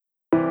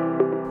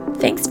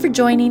Thanks for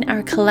joining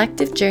our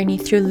collective journey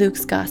through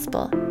Luke's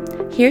Gospel.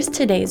 Here's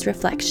today's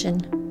reflection.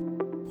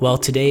 Well,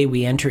 today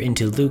we enter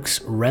into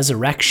Luke's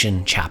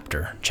resurrection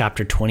chapter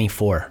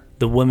 24.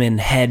 The women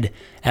head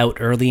out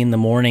early in the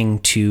morning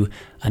to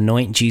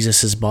anoint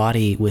Jesus'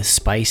 body with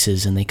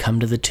spices, and they come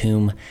to the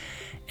tomb,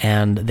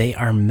 and they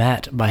are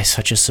met by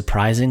such a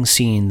surprising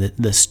scene that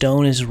the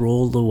stone is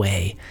rolled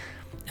away,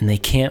 and they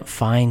can't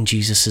find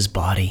Jesus'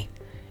 body.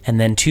 And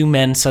then two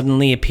men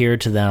suddenly appear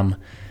to them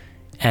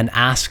and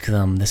ask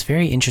them this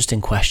very interesting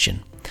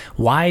question.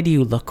 Why do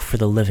you look for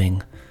the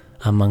living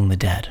among the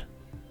dead?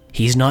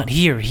 He's not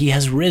here, he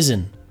has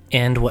risen.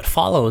 And what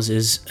follows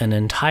is an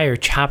entire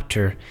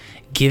chapter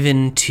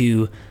given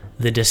to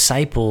the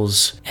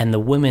disciples and the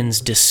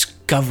women's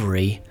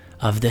discovery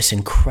of this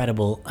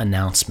incredible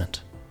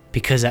announcement.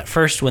 Because at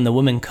first, when the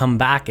women come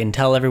back and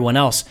tell everyone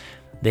else,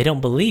 they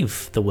don't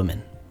believe the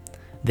women.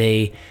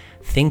 They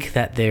think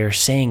that they're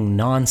saying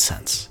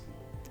nonsense.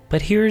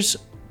 But here's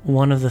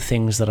one of the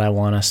things that I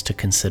want us to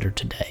consider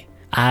today.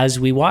 As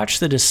we watch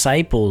the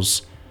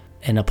disciples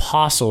and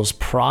apostles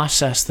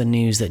process the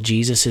news that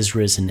Jesus is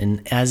risen,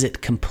 and as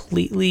it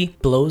completely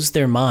blows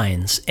their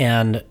minds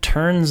and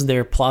turns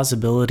their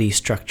plausibility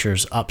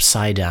structures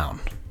upside down,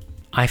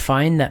 I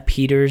find that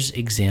Peter's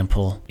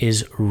example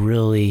is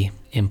really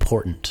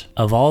important.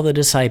 Of all the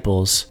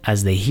disciples,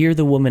 as they hear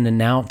the woman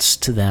announce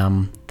to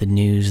them the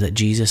news that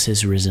Jesus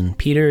is risen,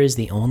 Peter is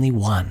the only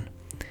one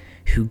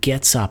who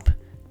gets up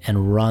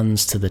and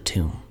runs to the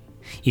tomb.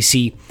 You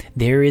see,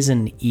 there is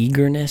an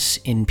eagerness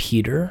in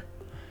Peter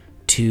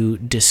to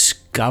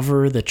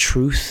discover the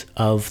truth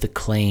of the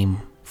claim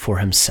for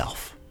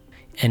himself.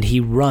 And he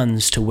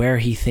runs to where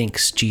he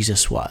thinks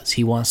Jesus was.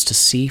 He wants to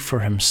see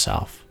for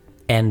himself.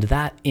 And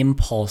that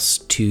impulse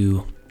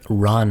to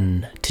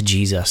run to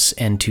Jesus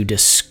and to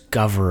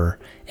discover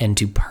and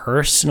to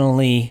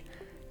personally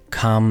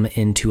come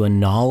into a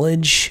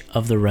knowledge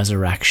of the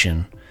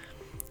resurrection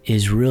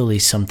is really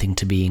something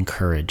to be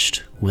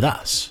encouraged with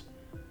us.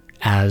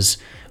 As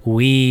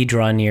we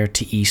draw near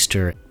to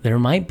Easter, there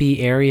might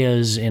be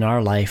areas in our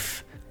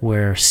life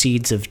where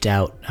seeds of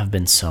doubt have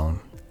been sown.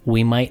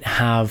 We might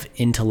have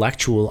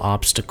intellectual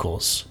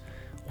obstacles.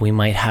 We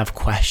might have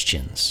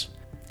questions.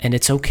 And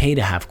it's okay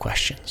to have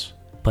questions.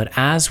 But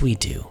as we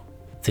do,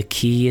 the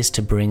key is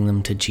to bring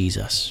them to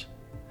Jesus.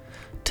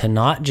 To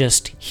not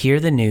just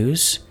hear the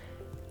news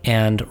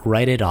and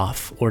write it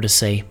off or to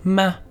say,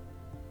 meh,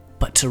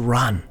 but to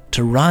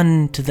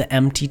run to the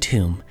empty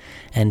tomb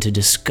and to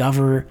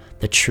discover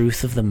the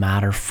truth of the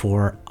matter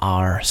for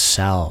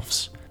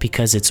ourselves.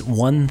 Because it's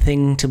one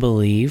thing to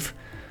believe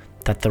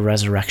that the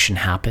resurrection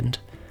happened,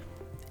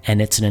 and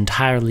it's an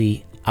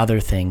entirely other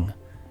thing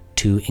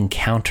to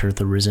encounter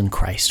the risen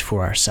Christ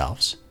for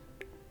ourselves.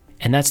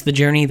 And that's the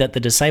journey that the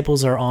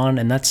disciples are on,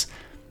 and that's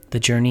the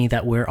journey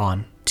that we're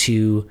on,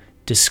 to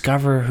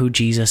discover who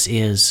Jesus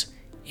is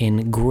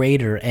in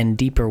greater and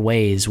deeper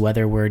ways,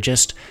 whether we're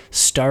just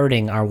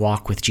starting our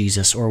walk with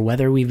Jesus or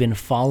whether we've been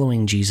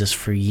following Jesus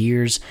for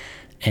years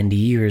and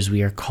years.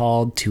 We are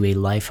called to a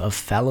life of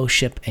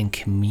fellowship and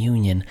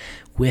communion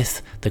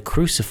with the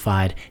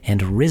crucified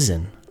and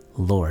risen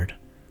Lord.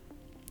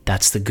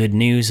 That's the good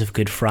news of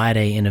Good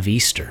Friday and of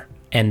Easter.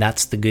 And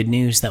that's the good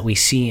news that we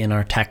see in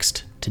our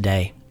text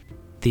today.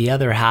 The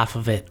other half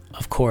of it,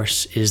 of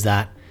course, is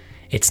that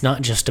it's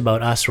not just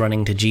about us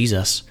running to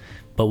Jesus,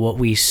 but what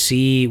we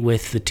see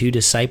with the two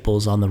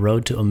disciples on the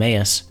road to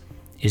Emmaus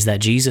is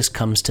that Jesus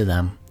comes to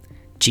them.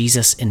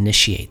 Jesus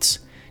initiates.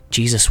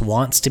 Jesus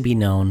wants to be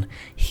known.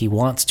 He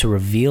wants to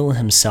reveal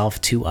himself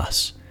to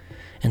us.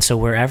 And so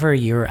wherever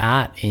you're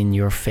at in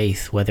your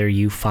faith, whether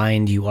you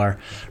find you are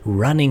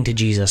running to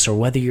Jesus or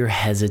whether you're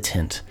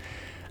hesitant,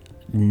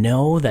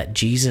 know that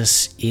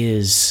Jesus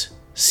is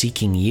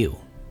seeking you,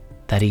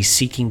 that he's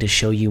seeking to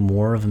show you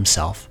more of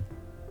himself.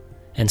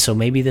 And so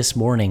maybe this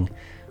morning,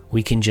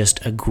 we can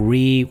just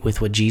agree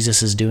with what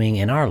Jesus is doing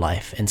in our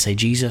life and say,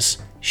 Jesus,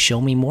 show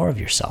me more of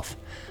yourself.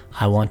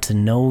 I want to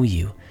know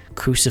you,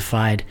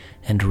 crucified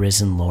and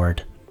risen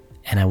Lord,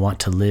 and I want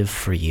to live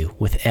for you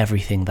with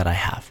everything that I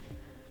have.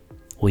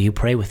 Will you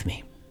pray with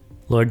me?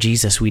 Lord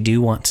Jesus, we do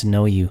want to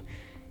know you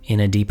in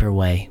a deeper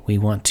way. We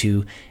want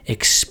to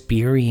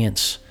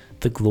experience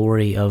the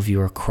glory of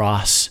your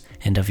cross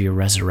and of your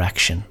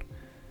resurrection.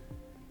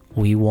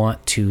 We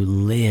want to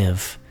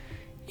live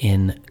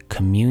in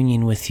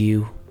communion with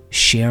you,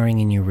 sharing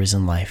in your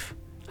risen life.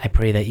 I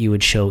pray that you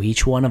would show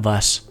each one of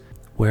us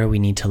where we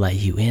need to let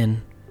you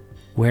in,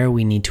 where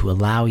we need to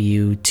allow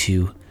you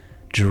to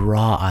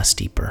draw us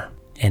deeper.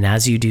 And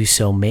as you do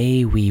so,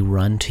 may we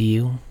run to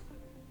you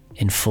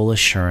in full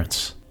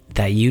assurance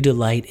that you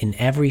delight in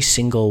every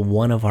single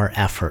one of our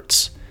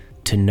efforts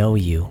to know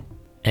you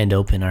and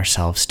open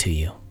ourselves to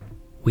you.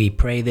 We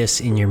pray this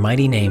in your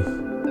mighty name.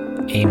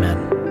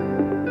 Amen.